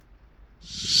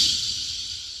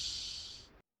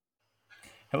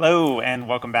Hello, and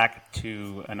welcome back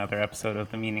to another episode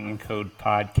of the Meaning in Code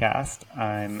podcast.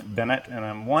 I'm Bennett, and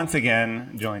I'm once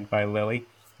again joined by Lily.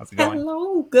 How's it going?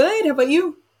 Hello, good. How about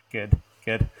you? Good,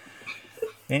 good.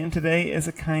 And today is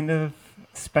a kind of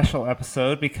special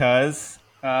episode because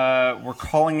we're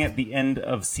calling it the end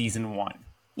of season 1.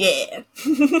 Yeah,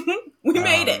 we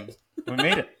made it. We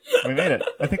made it. We made it.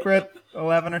 I think we're at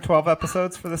 11 or 12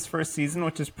 episodes for this first season,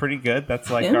 which is pretty good.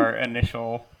 That's like our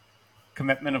initial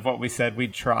commitment of what we said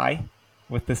we'd try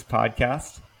with this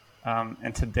podcast.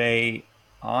 And today,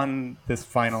 on this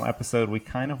final episode, we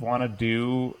kind of want to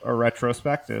do a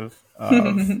retrospective of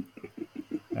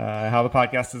how the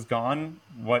podcast has gone,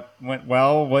 what went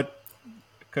well, what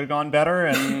could have gone better,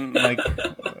 and like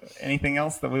anything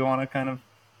else that we want to kind of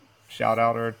shout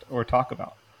out or talk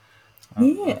about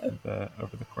over the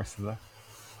course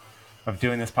of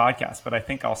doing this podcast. But I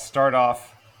think we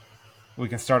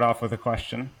can start off with a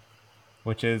question,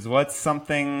 which is, what's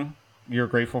something you're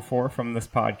grateful for from this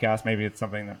podcast? Maybe it's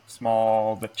something that's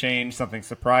small, that changed, something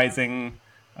surprising.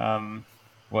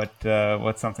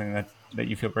 What's something that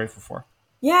you feel grateful for?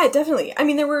 Yeah, definitely. I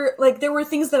mean, there were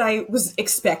things that I was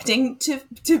expecting to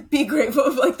be grateful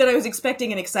of, like that I was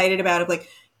expecting and excited about, of like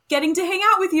getting to hang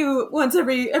out with you once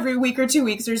every week or 2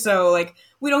 weeks or so. Like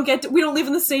we don't live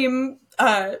in the same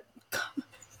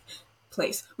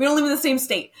place. We don't live in the same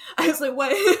state. I was like,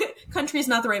 what? Country is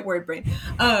not the right word, brain.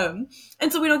 And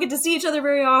so we don't get to see each other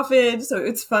very often. So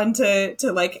it's fun to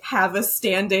like have a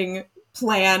standing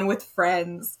plan with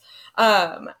friends.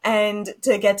 And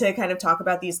to get to kind of talk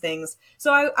about these things.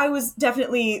 So I was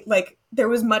definitely like, there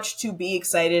was much to be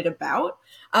excited about.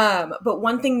 But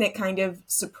one thing that kind of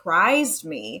surprised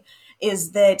me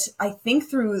is that I think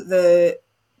through the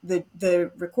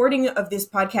recording of this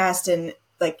podcast and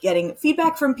like getting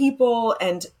feedback from people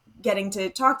and getting to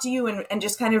talk to you and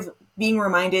just kind of being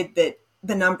reminded that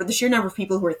the sheer number of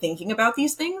people who are thinking about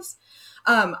these things,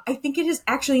 I think it has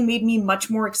actually made me much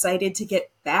more excited to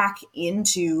get back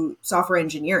into software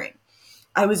engineering.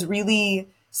 I was really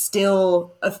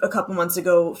still a couple months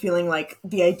ago feeling like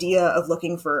the idea of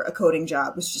looking for a coding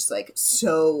job was just like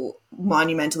so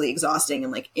monumentally exhausting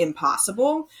and like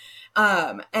impossible.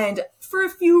 And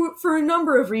for a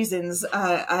number of reasons,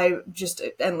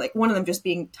 and like one of them just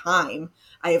being time,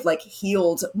 I have like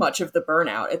healed much of the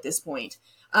burnout at this point.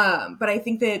 But I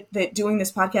think that doing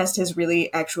this podcast has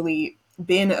really actually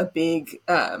been a big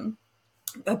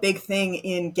thing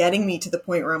in getting me to the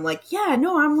point where I'm like, yeah,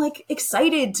 no, I'm like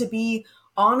excited to be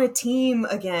on a team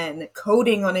again,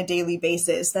 coding on a daily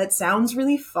basis. That sounds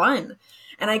really fun.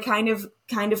 And I kind of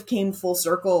came full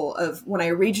circle of when I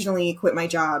originally quit my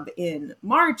job in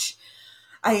March.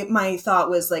 My thought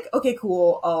was like, okay,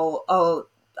 cool. I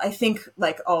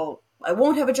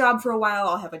won't have a job for a while.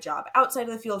 I'll have a job outside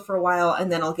of the field for a while, and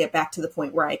then I'll get back to the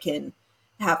point where I can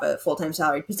have a full-time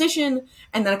salary position.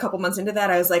 And then a couple months into that,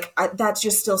 I was like, that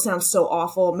just still sounds so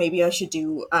awful. Maybe I should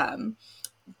do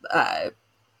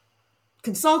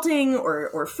consulting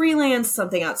or freelance,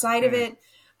 something outside of it.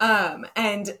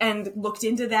 And looked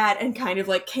into that and kind of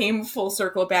like came full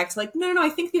circle back to like, no, I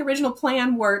think the original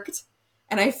plan worked.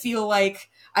 And I feel like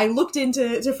I looked into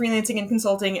freelancing and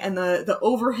consulting, and the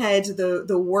overhead,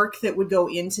 the work that would go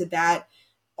into that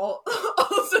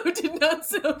also did not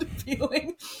sound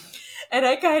appealing. And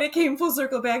I kind of came full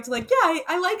circle back to like, yeah,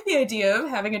 I like the idea of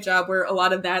having a job where a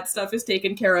lot of that stuff is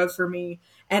taken care of for me.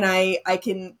 And I'm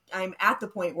at the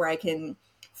point where I can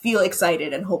feel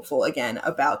excited and hopeful again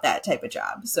about that type of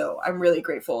job. So I'm really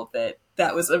grateful that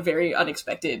was a very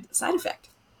unexpected side effect.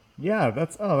 Yeah,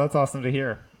 that's awesome to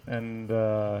hear. And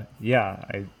I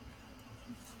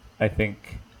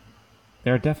think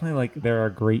there are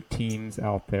great teams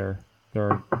out there. There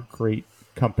are great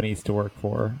companies to work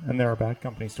for, and there are bad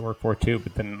companies to work for too.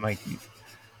 But then, like,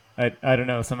 I don't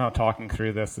know, somehow talking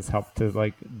through this has helped to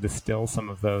like distill some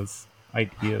of those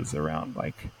ideas around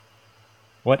like,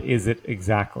 what is it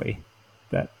exactly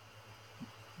that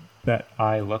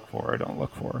I look for or don't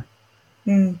look for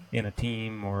in a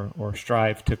team, or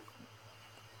strive to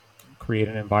create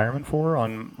an environment for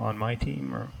on my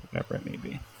team or whatever it may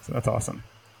be. So that's awesome.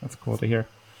 That's cool to hear.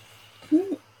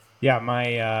 Yeah,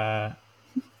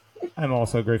 I'm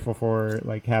also grateful for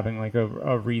like having like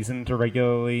a reason to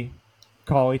regularly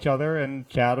call each other and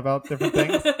chat about different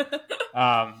things.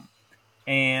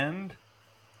 And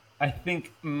I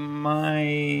think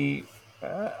I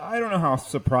don't know how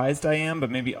surprised I am, but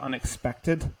maybe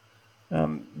unexpected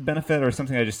benefit, or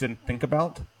something I just didn't think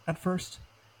about at first,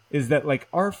 is that like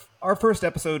our first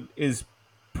episode is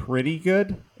pretty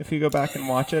good if you go back and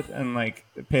watch it and like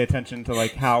pay attention to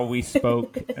like how we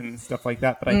spoke and stuff like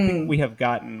that. But I think we have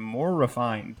gotten more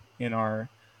refined in our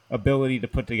ability to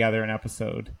put together an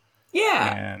episode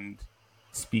and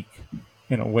speak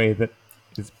in a way that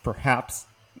is perhaps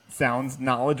sounds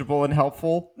knowledgeable and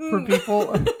helpful for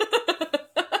people.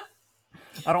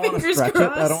 I don't want to stretch it.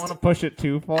 I don't want to push it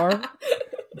too far.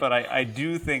 But I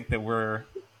do think that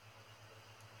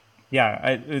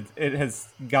it has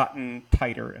gotten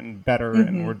tighter and better,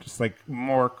 and we're just like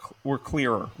we're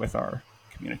clearer with our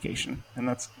communication, and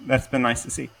that's been nice to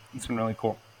see. It's been really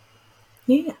cool.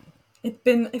 Yeah,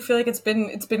 I feel like it's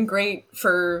been great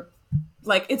for,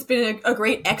 like, it's been a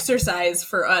great exercise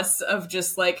for us of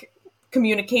just like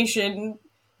communication,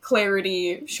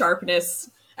 clarity, sharpness,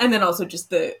 and then also just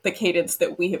the cadence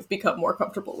that we have become more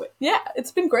comfortable with. Yeah,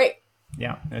 it's been great.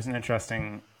 Yeah, there's an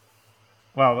interesting.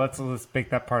 Well, let's make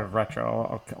that part of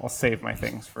retro. I'll save my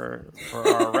things for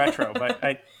our retro, but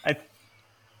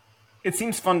it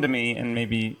seems fun to me, and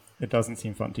maybe it doesn't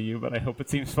seem fun to you, but I hope it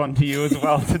seems fun to you as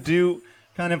well to do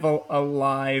kind of a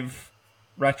live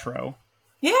retro.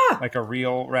 Yeah. Like a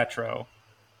real retro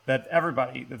that's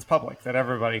public, that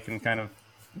everybody can kind of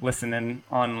listen in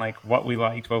on, like what we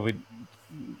liked, what we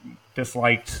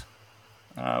disliked,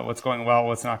 what's going well,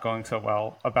 what's not going so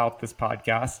well about this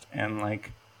podcast. And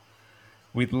like,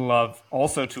 we'd love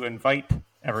also to invite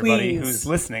everybody who's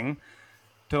listening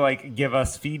to like give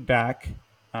us feedback.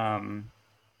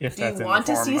 If Do you want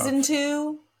a season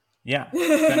 2? Yeah.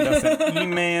 Send us an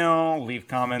email, leave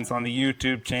comments on the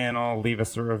YouTube channel, leave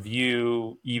us a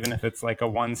review, even if it's like a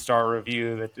 1-star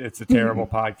review that it's a terrible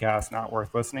podcast, not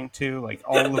worth listening to. Like,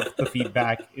 all of the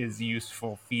feedback is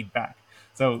useful feedback.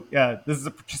 So yeah, this is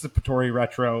a participatory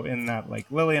retro in that, like,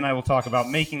 Lily and I will talk about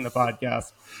making the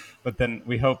podcast, but then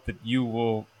we hope that you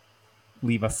will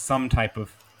leave us some type of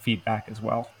feedback as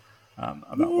well,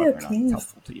 about whether or not it's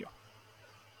helpful to you.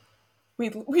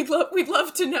 We'd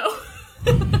love to know.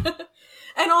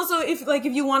 And also, if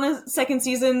you want a second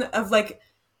season of, like,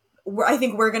 I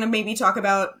think we're gonna maybe talk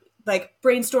about, like,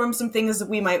 brainstorm some things that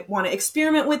we might want to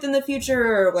experiment with in the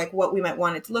future, or like what we might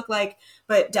want it to look like.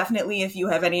 But definitely, if you,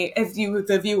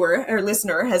 the viewer or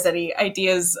listener, has any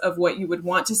ideas of what you would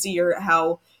want to see, or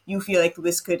how you feel like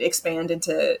this could expand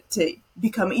into to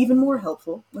become even more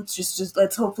helpful,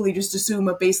 let's hopefully just assume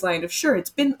a baseline of, sure,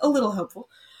 it's been a little helpful.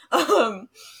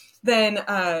 Then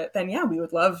yeah, we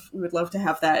would love to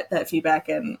have that feedback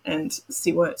and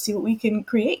see what we can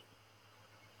create.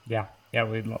 Yeah,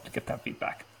 we'd love to get that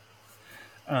feedback.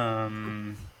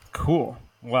 Cool.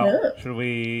 Well, should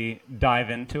we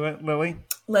dive into it, Lily?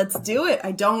 Let's do it.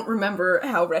 I don't remember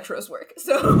how retros work,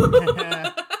 so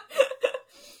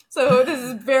so this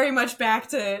is very much back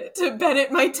to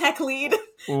Bennett, my tech lead.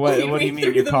 What do you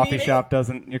mean your coffee shop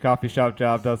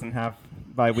job doesn't have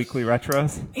bi-weekly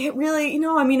retros? It really,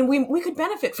 I mean, we could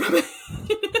benefit from it.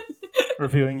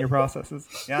 Reviewing your processes.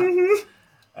 Yeah.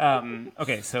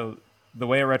 Okay, so the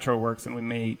way a retro works, and we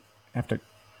may have to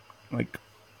like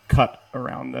cut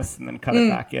around this and then cut it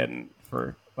back in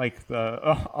for like the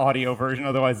audio version,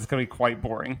 otherwise it's going to be quite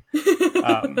boring,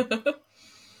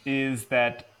 is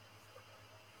that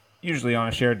usually on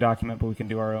a shared document, but we can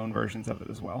do our own versions of it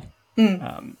as well.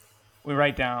 We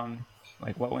write down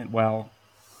like what went well,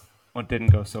 what didn't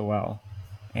go so well,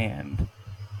 and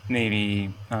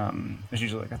maybe there's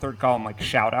usually like a third column, like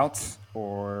shout outs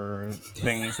or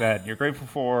things that you're grateful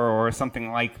for or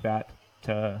something like that,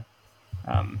 to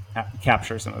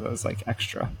capture some of those like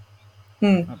extra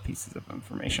pieces of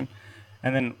information.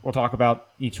 And then we'll talk about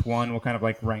each one. We'll kind of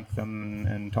like rank them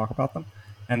and talk about them,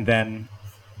 and then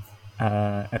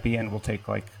at the end we'll take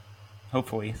like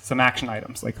hopefully some action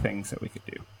items, like things that we could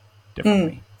do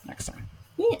differently next time.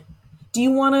 Yeah. Do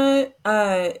you want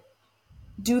to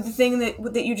do the thing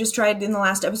that you just tried in the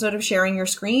last episode of sharing your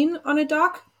screen on a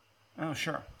doc? Oh,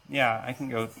 sure. Yeah, I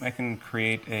can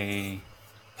create a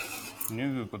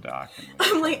new Google Doc.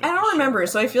 I'm like, I don't remember,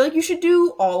 so I feel like you should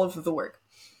do all of the work.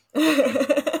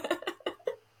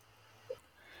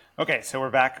 Okay, so we're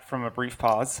back from a brief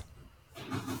pause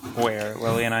where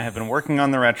Lily and I have been working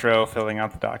on the retro, filling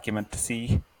out the document to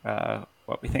see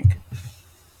what we think.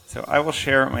 So I will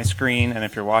share my screen, and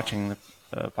if you're watching the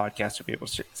podcast, you'll be able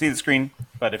to see the screen.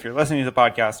 But if you're listening to the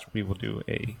podcast, we will do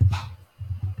a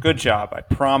good job. I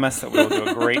promise that we will do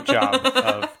a great job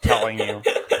of telling you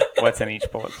what's in each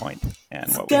bullet point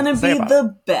and what we have to say about it. It's gonna be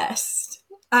the best.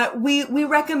 We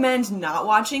recommend not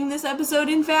watching this episode,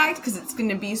 in fact, because it's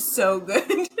gonna be so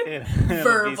good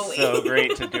verbally. Be so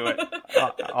great to do it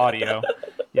audio.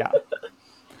 Yeah.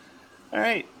 All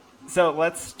right. So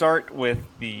let's start with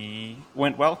the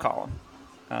went well column.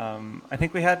 I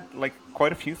think we had like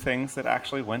quite a few things that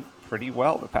actually went pretty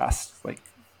well the past like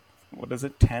what is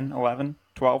it, 10, 11,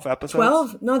 12 episodes?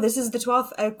 12. No, this is the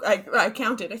 12th. I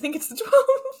counted. I think it's the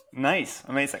 12th. Nice.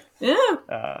 Amazing.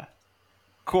 Yeah.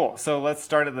 Cool. So let's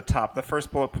start at the top. The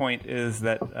first bullet point is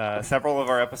that several of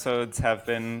our episodes have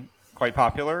been quite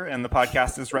popular and the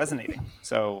podcast is resonating.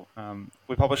 So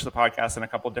we publish the podcast in a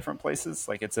couple different places.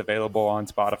 Like it's available on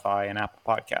Spotify and Apple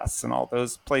Podcasts and all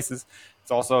those places.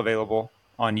 It's also available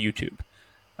on YouTube.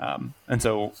 And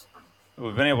so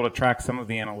we've been able to track some of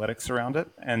the analytics around it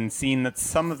and seen that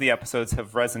some of the episodes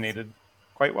have resonated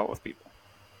quite well with people.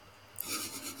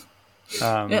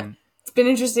 Yeah, it's been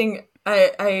interesting.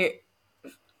 I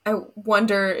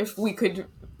wonder if we could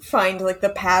find like the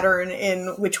pattern in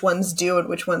which ones do and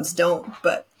which ones don't,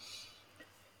 but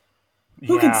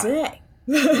who can say?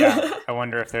 Yeah, I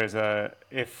wonder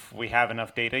if we have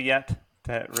enough data yet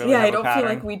to really have I a don't pattern.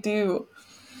 feel like we do.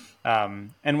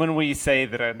 And when we say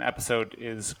that an episode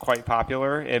is quite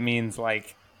popular, it means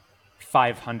like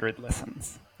 500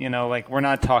 listens. You know, like we're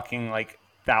not talking like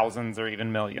thousands or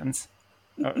even millions.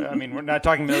 I mean, we're not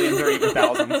talking millions or even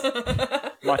thousands,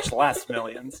 much less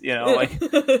millions, you know, like,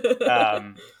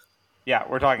 yeah,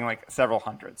 we're talking like several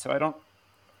hundred. So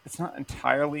it's not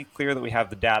entirely clear that we have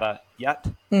the data yet,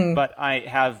 but I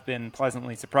have been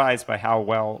pleasantly surprised by how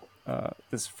well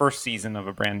this first season of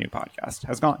a brand new podcast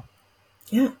has gone.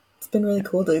 Yeah, it's been really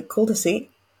cool to see.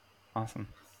 Awesome.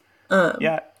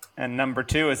 Yeah. And number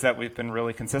 2 is that we've been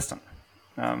really consistent.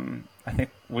 I think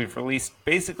we've released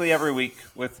basically every week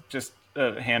with just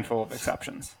a handful of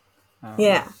exceptions.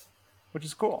 Yeah. Which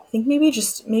is cool. I think maybe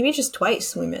just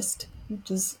twice we missed, which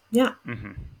is, yeah.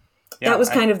 Mm-hmm. Yeah, that was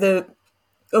kind of the,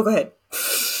 oh, go ahead.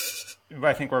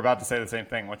 I think we're about to say the same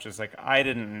thing, which is like, I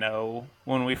didn't know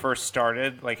when we first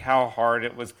started, like how hard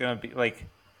it was going to be. Like,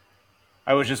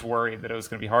 I was just worried that it was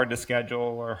going to be hard to schedule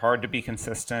or hard to be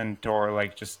consistent or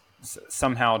like just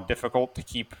somehow difficult to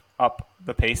keep up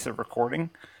the pace of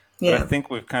recording. Yeah. But I think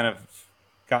we've kind of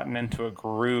gotten into a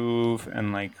groove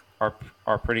and like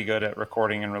are pretty good at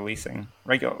recording and releasing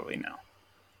regularly now.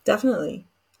 Definitely.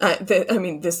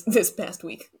 This past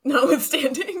week,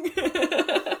 notwithstanding.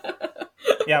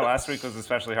 Yeah, last week was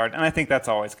especially hard, and I think that's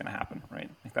always going to happen, right?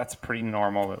 Like that's pretty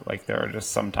normal. That like there are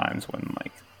just some times when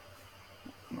like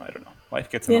I don't know,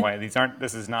 life gets in the way.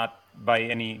 This is not by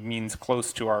any means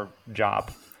close to our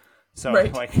job. So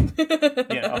like,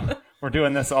 you know, we're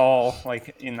doing this all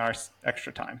like in our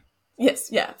extra time.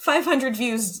 Yes, yeah. 500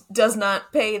 views does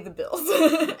not pay the bills,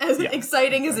 as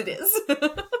exciting as it is.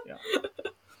 Yeah.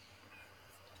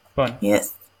 Fun.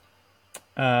 Yes.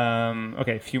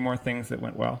 Okay, a few more things that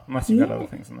went well. Unless you've got other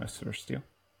things on those first two.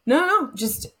 No.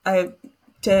 Just do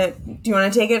you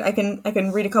want to take it? I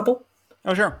can read a couple.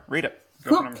 Oh sure, read it.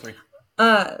 Go for number 3.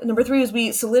 Number 3 is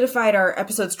we solidified our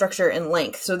episode structure and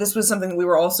length. So this was something we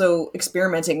were also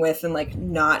experimenting with and like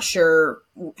not sure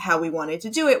how we wanted to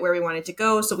do it, where we wanted to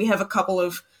go. So we have a couple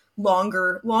of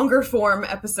longer form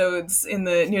episodes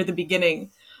near the beginning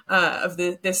of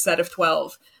this set of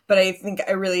 12. But I think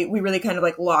we really kind of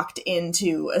like locked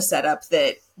into a setup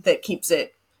that keeps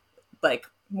it like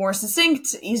more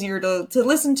succinct, easier to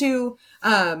listen to,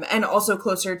 and also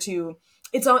closer to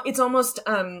it's almost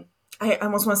I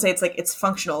almost want to say it's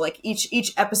functional. Like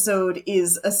each episode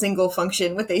is a single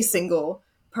function with a single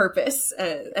purpose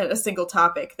and a single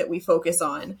topic that we focus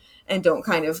on and don't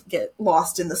kind of get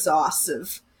lost in the sauce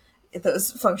of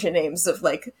those function names of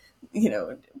like, you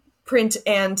know, print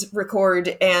and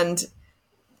record and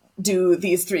do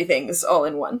these 3 things all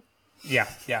in one. Yeah,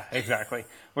 exactly.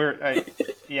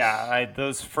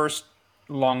 Those first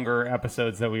longer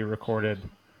episodes that we recorded,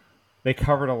 they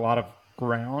covered a lot of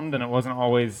ground and it wasn't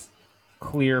always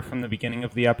clear from the beginning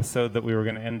of the episode that we were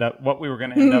going to end up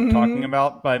talking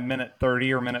about by minute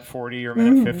 30 or minute 40 or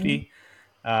minute 50.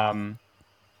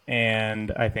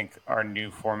 And I think our new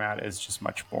format is just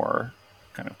much more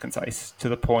kind of concise, to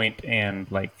the point, and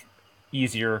like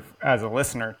easier as a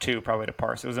listener too, probably to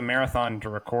parse. It was a marathon to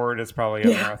record. It's probably a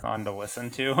marathon to listen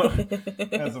to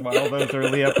as well, those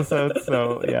early episodes.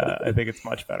 So yeah, I think it's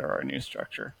much better, our new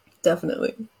structure.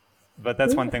 Definitely. But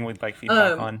that's one thing we'd like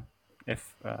feedback on.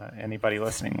 If anybody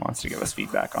listening wants to give us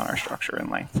feedback on our structure and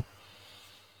length.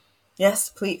 Yes,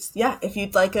 please. Yeah, if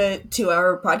you'd like a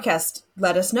 2-hour podcast,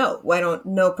 let us know.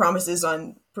 No promises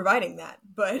on providing that,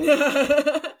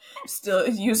 but still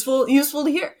useful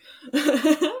to hear.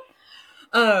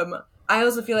 I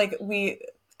also feel like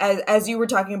as you were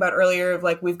talking about earlier,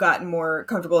 like we've gotten more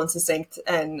comfortable and succinct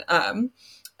and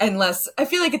less, I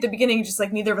feel like at the beginning, just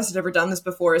like neither of us had ever done this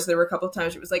before. So there were a couple of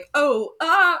times it was like,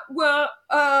 what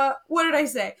did I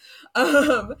say?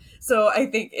 So I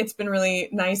think it's been really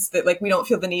nice that like, we don't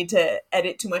feel the need to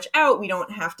edit too much out. We don't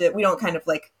kind of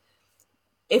like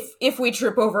if we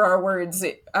trip over our words,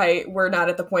 we're not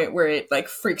at the point where it like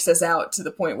freaks us out to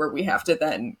the point where we have to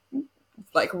then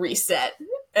like reset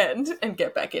and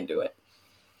get back into it.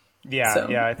 Yeah,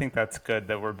 yeah, I think that's good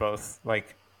that we're both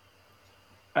like.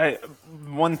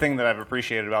 One thing that I've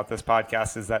appreciated about this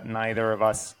podcast is that neither of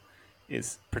us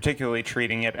is particularly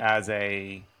treating it as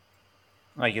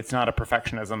like it's not a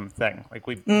perfectionism thing. Like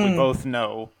we both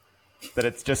know that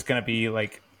it's just going to be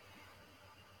like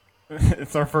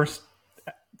it's our first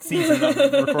season of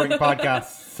recording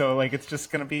podcasts, so like it's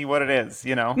just going to be what it is,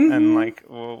 you know. And like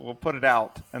we'll put it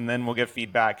out, and then we'll get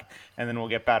feedback, and then we'll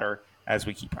get better as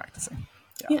we keep practicing.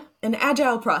 Yeah, an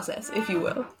agile process, if you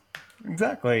will.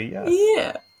 Exactly. Yes.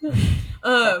 Yeah.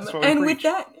 And with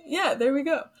that, yeah, there we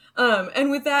go. And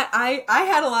with that, I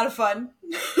had a lot of fun.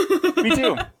 Me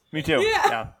too.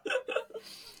 Yeah.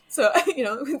 So,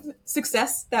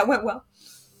 success, that went well.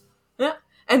 Yeah.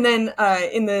 And then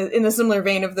in the similar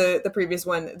vein of the previous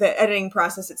one, the editing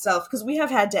process itself, because we have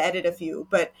had to edit a few,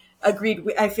 but agreed,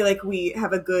 I feel like we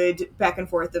have a good back and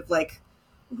forth of like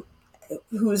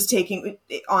who's taking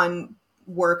on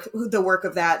the work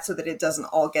of that so that it doesn't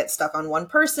all get stuck on one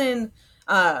person.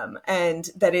 And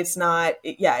that it's not,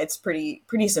 it's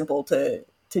pretty simple to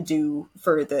do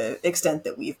for the extent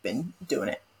that we've been doing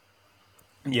it.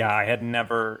 Yeah, I had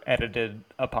never edited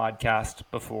a podcast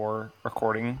before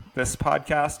recording this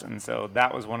podcast. And so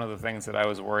that was one of the things that I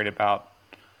was worried about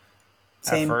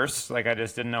at first. Like, I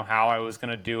just didn't know how I was going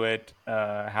to do it,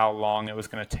 how long it was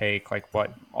going to take, like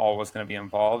what all was going to be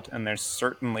involved. And there's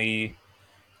certainly,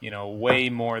 way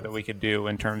more that we could do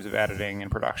in terms of editing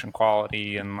and production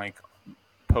quality and like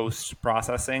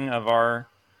post-processing of our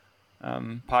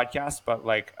podcast. But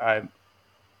like, I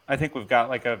think we've got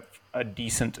like a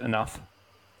decent enough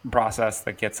process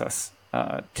that gets us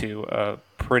to a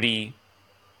pretty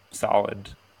solid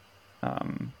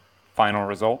final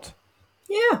result.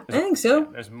 Yeah, I think so.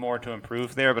 There's more to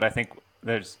improve there, but I think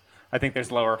there's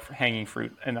lower hanging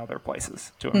fruit in other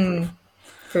places to improve.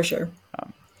 For sure.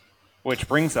 Which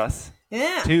brings us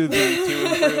to the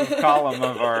to improve column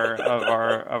of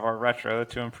our retro, the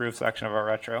to improve section of our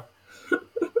retro.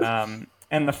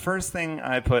 And the first thing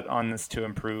I put on this to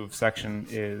improve section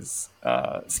is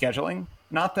scheduling.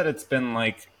 Not that it's been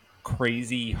like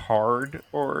crazy hard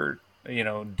or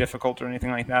difficult or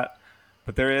anything like that,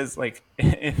 but there is like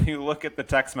if you look at the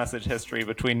text message history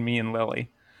between me and Lily,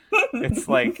 it's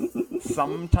like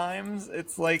sometimes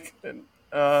it's like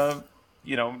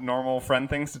normal friend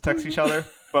things to text each other,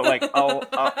 but like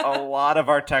a lot of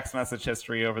our text message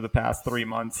history over the past 3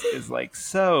 months is like,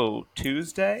 so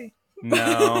Tuesday?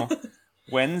 No.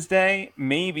 Wednesday?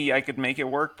 Maybe I could make it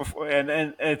work before.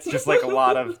 And it's just like a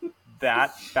lot of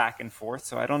that back and forth.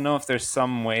 So I don't know if there's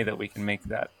some way that we can make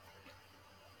that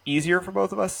easier for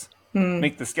both of us,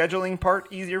 make the scheduling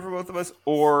part easier for both of us,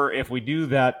 or if we do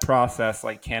that process,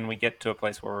 like, can we get to a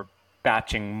place where we're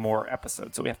batching more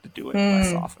episodes so we have to do it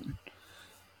less often?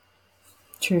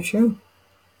 True.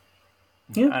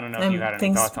 Yeah, I don't know if you had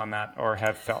any thoughts on that or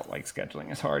have felt like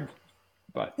scheduling is hard.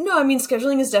 But no, I mean,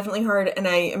 scheduling is definitely hard, and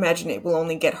I imagine it will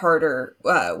only get harder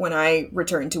when I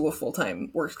return to a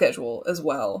full-time work schedule as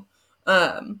well.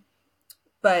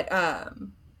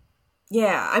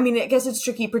 Yeah, I mean, I guess it's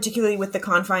tricky, particularly with the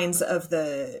confines of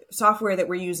the software that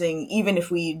we're using. Even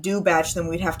if we do batch them,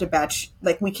 we'd have to batch,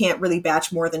 like, we can't really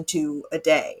batch more than 2 a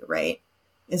day, right?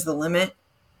 Is the limit?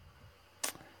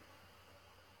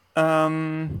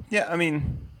 Yeah, I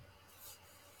mean,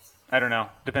 I don't know.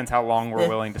 Depends how long we're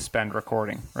willing to spend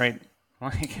recording, right?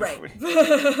 Like, right.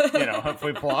 If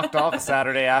we blocked off a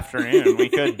Saturday afternoon, we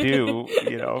could do,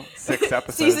 6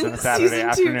 episodes in a Saturday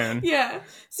afternoon. Yeah.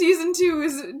 Season 2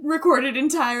 is recorded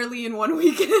entirely in one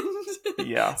weekend.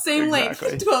 Yeah. Same exactly.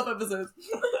 length, 12 episodes.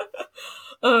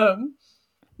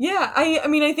 Yeah, I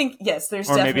mean, I think, yes, there's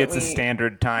or definitely... maybe it's a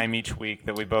standard time each week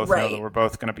that we both know that we're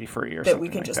both going to be free or something like that. That we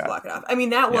can just block it off. I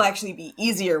mean, that will actually be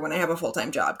easier when I have a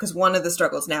full-time job, because one of the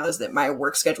struggles now is that my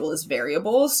work schedule is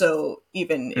variable, so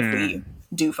even if we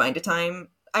do find a time,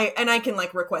 I can,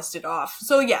 like, request it off.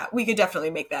 So, yeah, we could definitely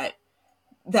make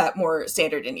that more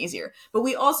standard and easier. But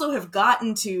we also have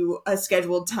gotten to a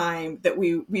scheduled time that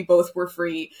we both were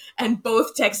free and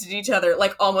both texted each other,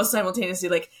 like, almost simultaneously,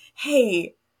 like,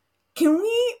 hey... can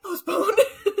we postpone?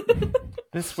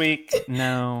 This week?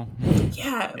 No.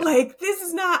 Yeah, like, this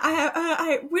is not,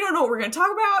 we don't know what we're going to talk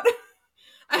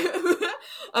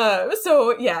about.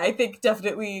 So, yeah, I think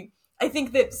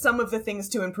that some of the things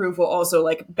to improve will also,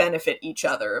 like, benefit each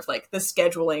other. Of like, the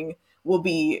scheduling will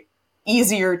be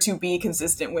easier to be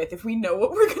consistent with if we know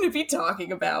what we're going to be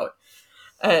talking about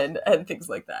and things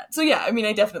like that. So, yeah, I mean,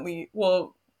 I definitely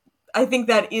will, I think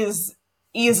that is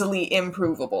easily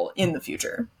improvable in the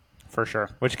future. For sure.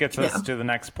 Which gets us to the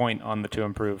next point on the to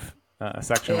improve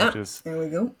section, which is there we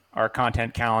go. Our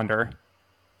content calendar.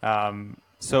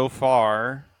 So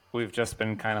far, we've just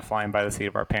been kind of flying by the seat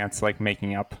of our pants, like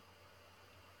making up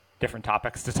different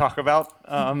topics to talk about.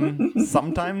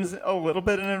 Sometimes a little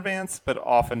bit in advance, but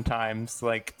oftentimes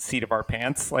like seat of our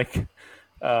pants, like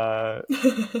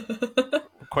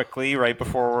quickly right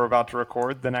before we're about to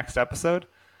record the next episode.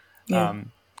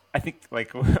 I think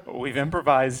like we've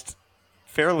improvised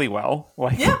fairly well.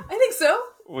 Like, yeah, I think so.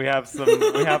 We have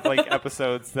like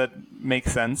episodes that make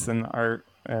sense and are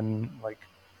like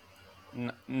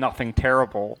nothing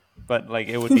terrible, but like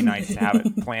it would be nice to have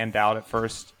it planned out at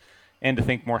first and to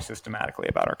think more systematically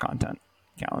about our content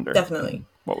calendar. Definitely.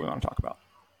 What we want to talk about.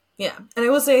 Yeah. And I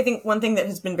will say, I think one thing that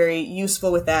has been very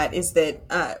useful with that is that,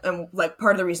 like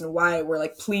part of the reason why we're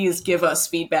like, please give us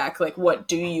feedback. Like, what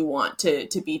do you want to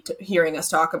be hearing us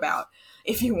talk about?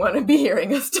 If you want to be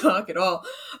hearing us talk at all,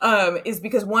 is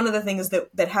because one of the things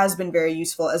that has been very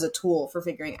useful as a tool for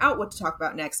figuring out what to talk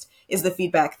about next is the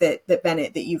feedback that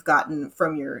Bennett, that you've gotten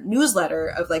from your newsletter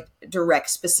of like direct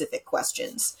specific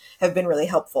questions have been really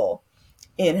helpful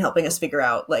in helping us figure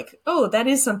out like, oh, that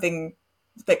is something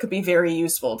that could be very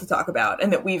useful to talk about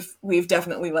and that we've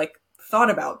definitely like thought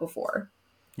about before.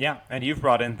 Yeah, and you've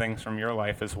brought in things from your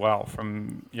life as well,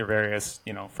 from your various,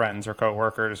 friends or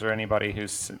coworkers or anybody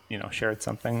who's, shared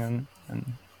something,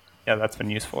 and yeah, that's been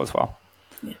useful as well.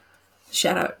 Yeah.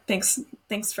 Shout out. Thanks,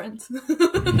 friends.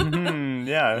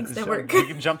 Yeah, Thanks, network. We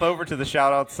can jump over to the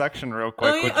shout out section real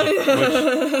quick, which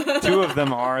two of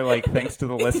them are like thanks to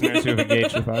the listeners who have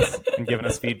engaged with us and given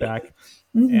us feedback,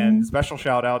 and special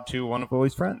shout out to one of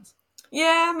Lily's friends.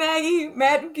 Yeah, Maggie.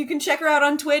 You can check her out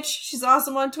on Twitch. She's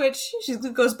awesome on Twitch. She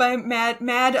goes by mad_mags,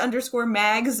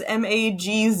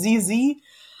 MAGZZ.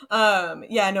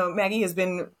 Maggie has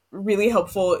been really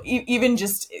helpful, even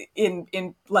just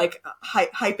in like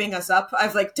hyping us up.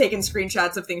 I've like taken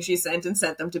screenshots of things she sent and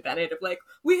sent them to Bennett of like,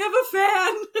 we have a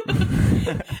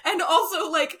fan. And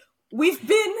also like, we've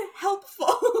been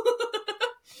helpful.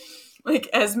 Like,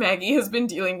 as Maggie has been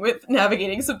dealing with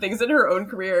navigating some things in her own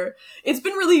career, it's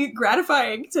been really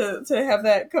gratifying to have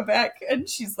that come back. And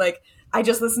she's like, I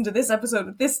just listened to this episode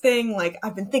with this thing. Like,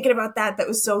 I've been thinking about that. That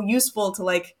was so useful to,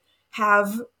 like,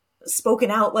 have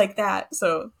spoken out like that.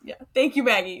 So, yeah. Thank you,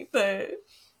 Maggie.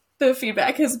 The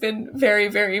feedback has been very,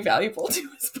 very valuable to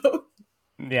us both.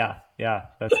 Yeah.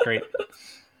 That's great.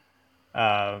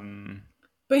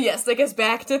 But yes, I guess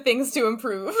back to things to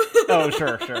improve. Oh,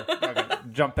 sure. Okay.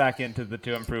 Jump back into the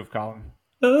to improve column.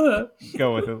 Go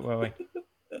with it, Lily.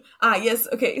 Yes.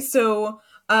 Okay. So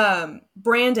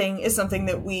branding is something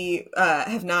that we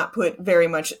have not put very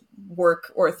much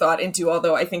work or thought into,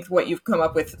 although I think what you've come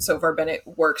up with so far, Bennett,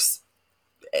 works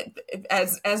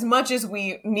as much as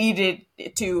we needed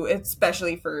it to,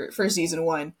 especially for season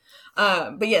 1.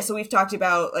 But yeah, so we've talked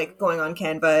about like going on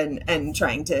Canva and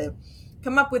trying to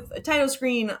come up with a title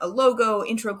screen, a logo,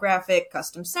 intro graphic,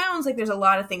 custom sounds. Like there's a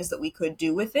lot of things that we could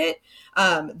do with it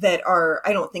that are,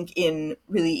 I don't think, in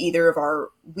really either of our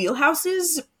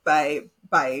wheelhouses by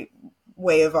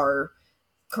way of our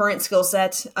current skill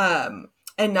set,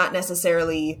 and not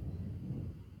necessarily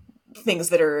things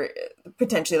that are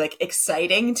potentially like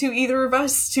exciting to either of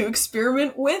us to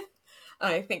experiment with.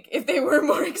 I think if they were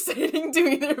more exciting to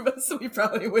either of us, we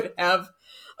probably would have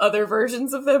other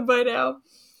versions of them by now.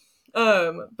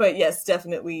 But yes,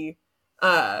 definitely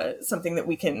something that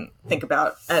we can think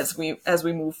about as we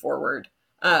move forward,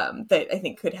 that I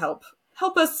think could help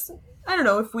us. I don't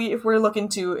know if we're looking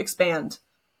to expand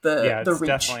the reach.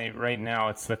 Definitely right now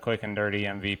it's the quick and dirty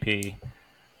MVP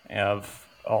of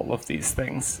all of these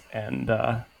things, and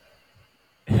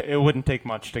it wouldn't take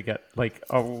much to get like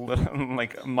a little,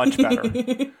 like much better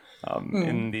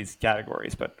in these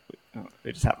categories, but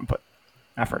we just haven't put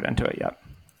effort into it yet.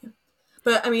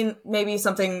 But I mean, maybe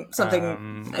something which I leads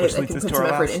can us put to some our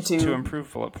effort last into. to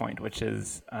improve bullet point, which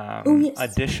is yes.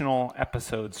 additional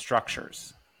episode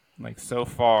structures. Like so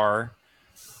far,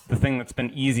 the thing that's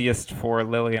been easiest for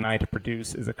Lily and I to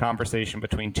produce is a conversation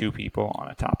between two people on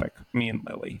a topic. Me and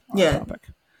Lily on a topic.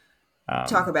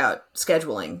 Talk about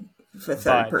scheduling for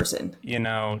third person. You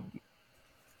know,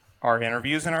 our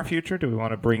interviews in our future, do we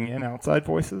want to bring in outside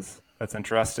voices? That's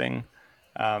interesting.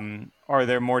 Are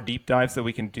there more deep dives that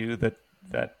we can do that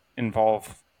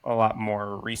involve a lot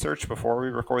more research before we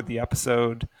record the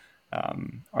episode?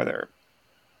 Are there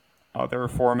other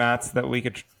formats that we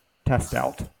could test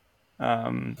out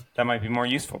that might be more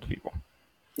useful to people?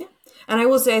 Yeah. And I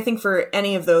will say, I think for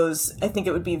any of those, I think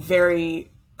it would be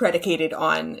very predicated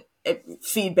on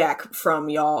feedback from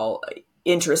y'all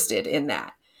interested in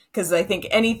that. because I think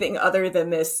anything other than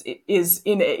this is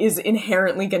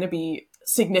inherently going to be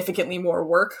significantly more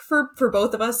work for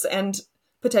both of us and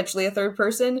potentially a third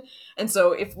person. And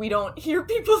so if we don't hear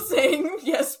people saying,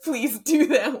 yes, please do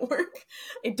that work,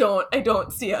 I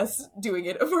don't see us doing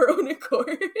it of our own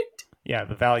accord. Yeah,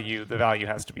 the value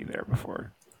has to be there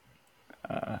before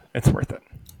it's worth it.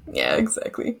 Yeah,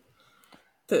 exactly.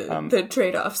 The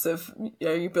trade-offs of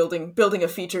you building a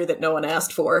feature that no one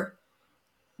asked for.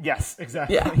 Yes,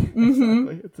 exactly. Yeah. Mm-hmm.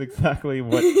 Exactly. It's exactly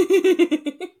what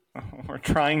we're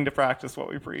trying to practice what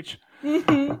we preach.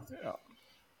 Mm-hmm. Yeah.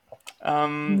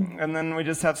 And then we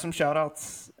just have some shout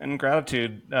outs and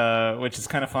gratitude, which is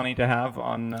kind of funny to have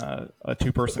on a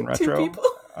two-person retro. 2 people.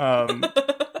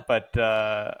 But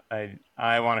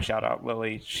I want to shout out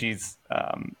Lily. She's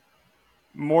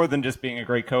more than just being a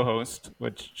great co-host,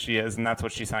 which she is, and that's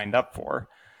what she signed up for.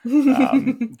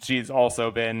 She's also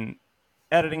been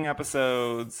editing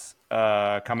episodes,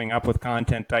 coming up with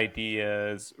content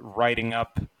ideas, writing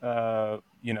up a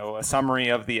summary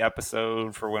of the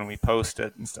episode for when we post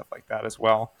it and stuff like that as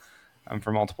well,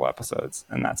 for multiple episodes.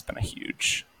 And that's been a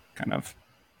huge kind of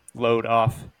load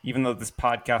off, even though this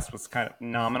podcast was kind of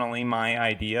nominally my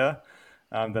idea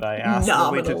that I asked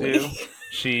Lily to do.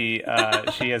 She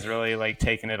has really like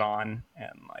taken it on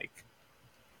and like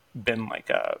been like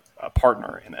a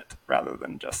partner in it rather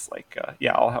than just like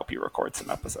I'll help you record some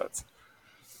episodes.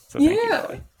 So thank you,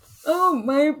 Lily. Oh,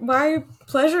 my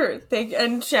pleasure.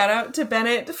 And shout out to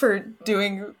Bennett for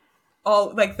doing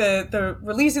all like the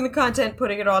releasing the content,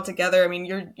 putting it all together. I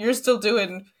mean, you're still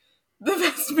doing the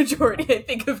vast majority, I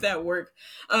think, of that work.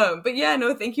 But yeah,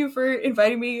 no, thank you for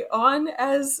inviting me on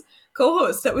as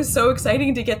co-host. That was so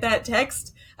exciting to get that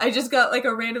text. I just got like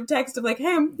a random text of like,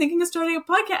 hey, I'm thinking of starting a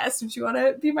podcast. Do you want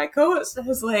to be my co-host? I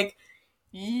was like,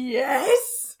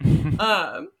 yes.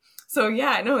 So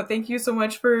yeah, no, thank you so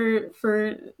much for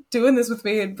doing this with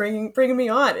me and bringing me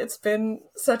on. It's been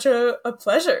such a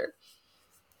pleasure.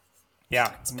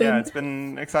 Yeah, it's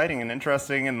been exciting and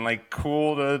interesting and like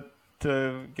cool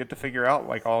to get to figure out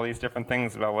like all these different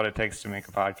things about what it takes to make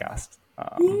a podcast.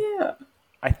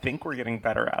 I think we're getting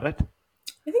better at it.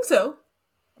 I think so.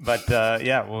 But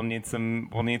we'll need some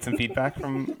feedback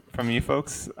from you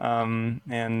folks,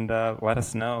 and let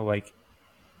us know. Like,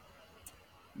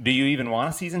 do you even want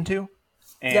a season 2?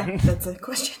 And that's a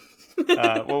question.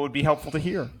 what would be helpful to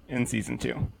hear in season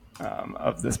 2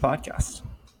 of this podcast? So.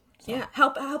 Yeah,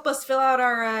 help us fill out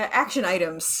our action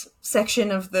items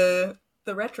section of the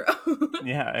retro.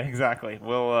 Yeah, exactly.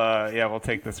 We'll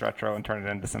take this retro and turn it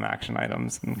into some action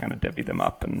items and kind of divvy them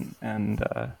up and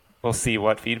we'll see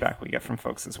what feedback we get from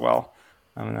folks as well.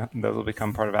 Those will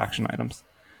become part of action items.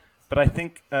 But I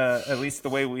think, at least the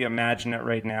way we imagine it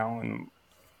right now, and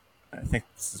I think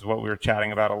this is what we were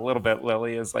chatting about a little bit,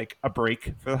 Lily, is like a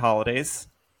break for the holidays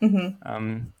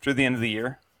through the end of the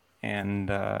year and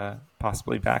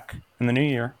possibly back in the new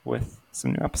year with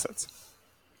some new episodes.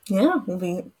 Yeah, we'll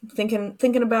be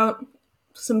thinking about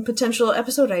some potential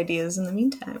episode ideas in the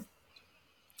meantime.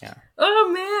 Yeah.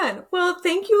 Oh man. Well,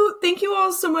 thank you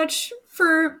all so much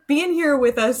for being here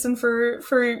with us and for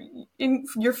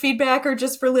your feedback or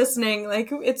just for listening.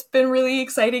 Like, it's been really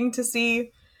exciting to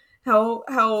see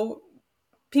how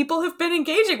people have been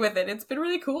engaging with it. It's been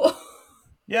really cool.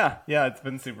 Yeah, it's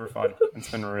been super fun. It's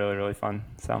been really, really fun.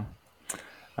 So,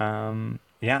 I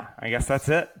guess that's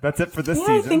it. That's it for this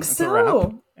season. I think so. A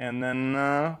wrap. And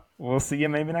then we'll see you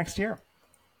maybe next year.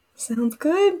 Sounds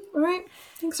good. All right.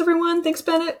 Thanks, everyone. Thanks,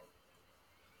 Bennett.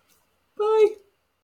 Bye.